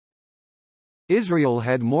Israel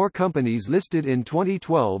had more companies listed in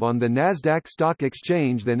 2012 on the Nasdaq Stock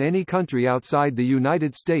Exchange than any country outside the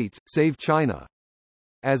United States, save China.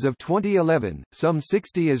 As of 2011, some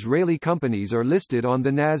 60 Israeli companies are listed on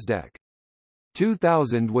the Nasdaq.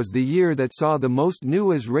 2000 was the year that saw the most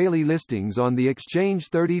new Israeli listings on the exchange,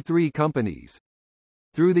 33 companies.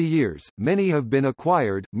 Through the years, many have been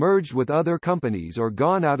acquired, merged with other companies or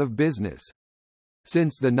gone out of business.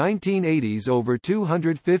 Since the 1980s, over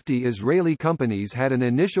 250 Israeli companies had an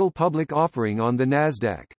initial public offering on the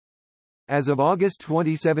Nasdaq. As of August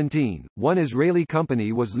 2017, one Israeli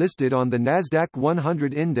company was listed on the Nasdaq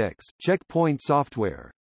 100 index, Checkpoint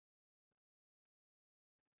Software.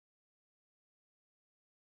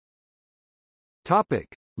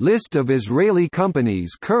 Topic: List of Israeli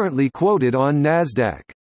companies currently quoted on Nasdaq.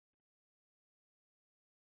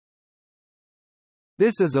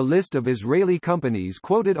 This is a list of Israeli companies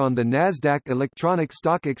quoted on the Nasdaq Electronic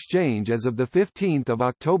Stock Exchange as of 15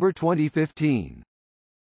 October 2015.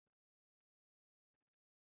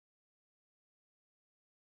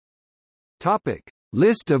 Topic: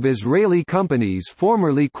 List of Israeli companies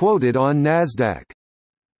formerly quoted on Nasdaq.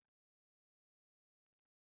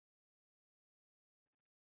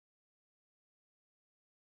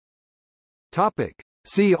 Topic: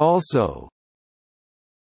 See also: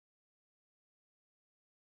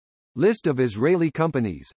 List of Israeli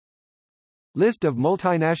companies, List of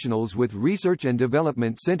multinationals with research and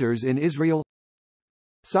development centers in Israel,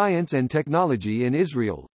 Science and technology in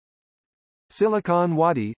Israel, Silicon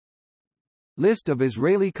Wadi, List of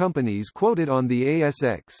Israeli companies quoted on the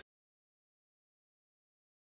ASX.